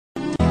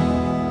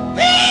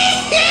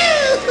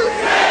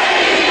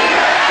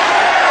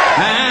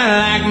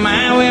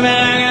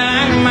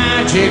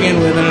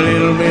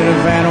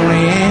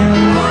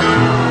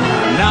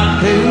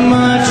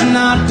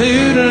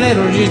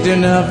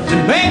enough to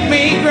make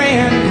me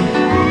grin.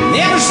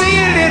 Never see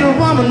a little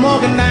woman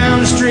walking down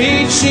the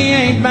street. She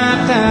ain't my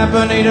type,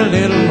 I need a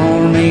little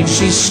more meat.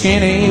 She's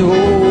skinny,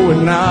 oh,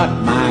 and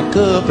not my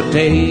cup of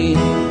tea.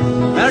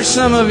 There's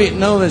some of you that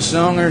know this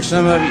song, there's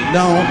some of you that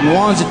don't. And the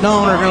ones that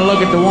don't are going to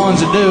look at the ones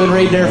that do and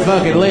read their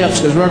fucking lips,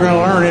 because we're going to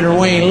learn it or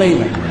we ain't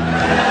leaving.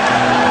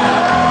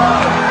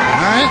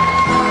 Alright?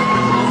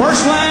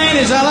 First line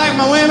is I like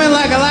my women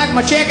like I like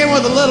my chicken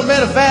with a little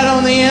bit of fat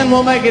on the end.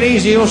 We'll make it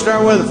easy. We'll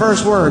start with the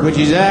first word, which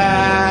is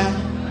I.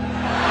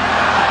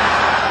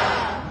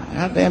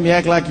 God damn, you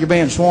act like you're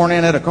being sworn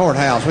in at a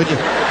courthouse, would you?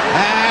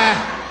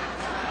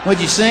 Would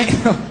you sing?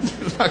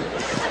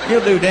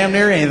 You'll do damn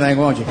near anything,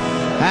 won't you?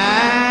 I'm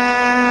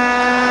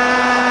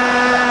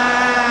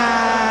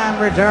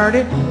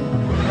retarded.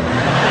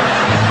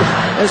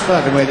 Just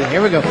fucking with it.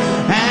 Here we go.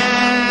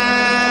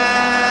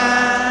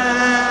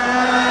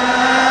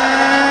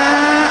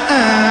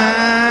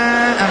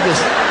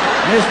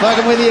 I'm just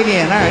fucking with you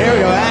again. All right, here we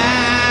go.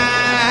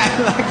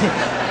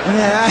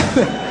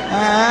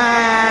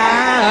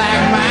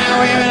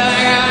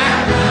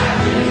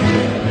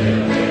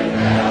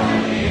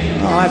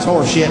 Oh, that's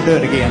horse shit. Do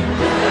it again.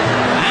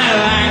 I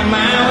like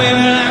my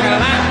women like I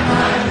like.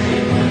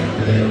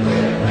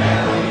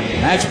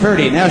 That's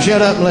pretty. Now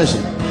shut up and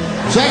listen.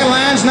 Second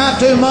line's not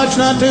too much,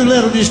 not too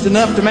little, just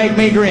enough to make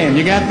me grin.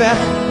 You got that?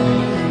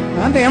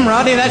 God damn,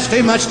 Rodney, that's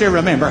too much to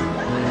remember.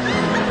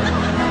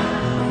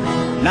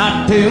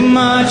 Not too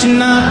much,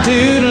 not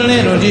too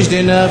little, just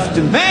enough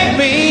to make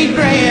me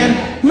grin.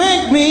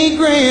 Make me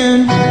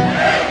grin.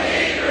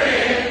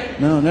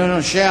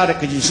 No, shout it.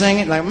 Could you sing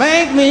it like,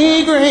 make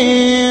me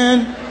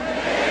grin?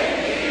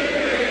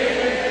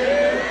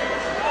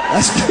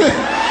 That's good.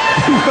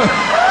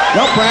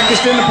 Y'all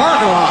practiced in the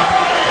parking lot.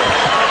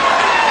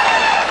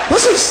 Put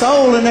some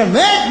soul in there.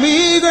 Make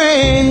me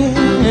grin.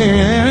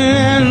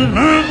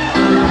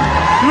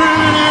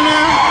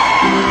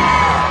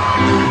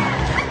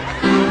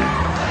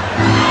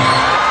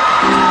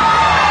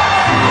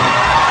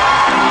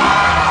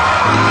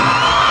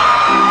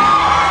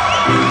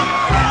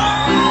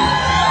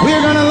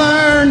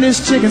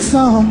 This chicken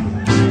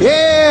song,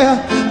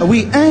 yeah,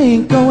 we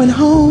ain't going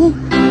home.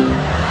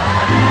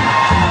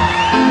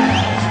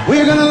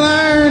 We're gonna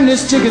learn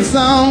this chicken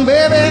song,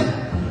 baby,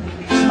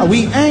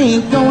 we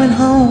ain't going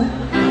home.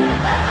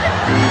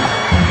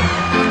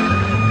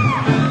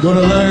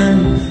 Gonna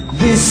learn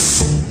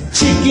this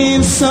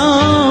chicken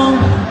song,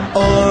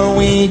 or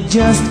we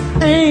just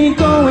ain't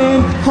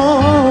going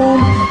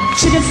home.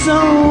 Chicken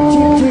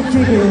song,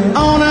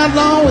 all night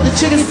long with the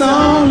chicken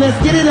song,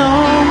 let's get it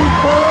on.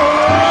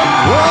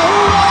 Whoa,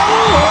 whoa,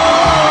 whoa.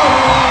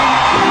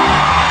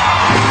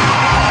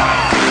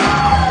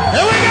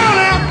 Here we go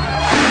now.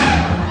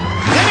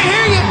 Let me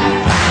hear you.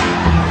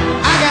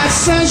 I got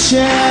sunshine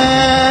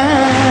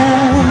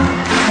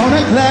on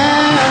a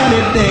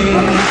cloudy day.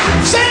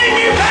 Sing,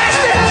 you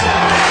bastards!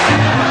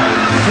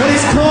 When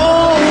it's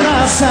cold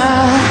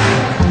outside,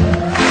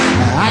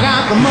 I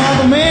got the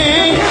mother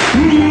man.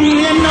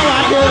 You know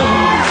I do.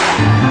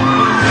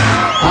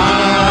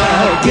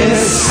 I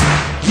guess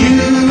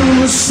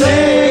you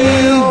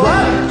say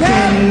what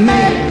can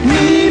make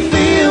me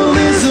feel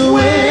this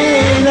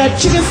way. That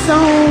chicken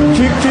song,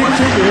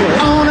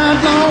 all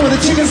night long with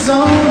a chicken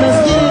song.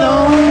 Let's get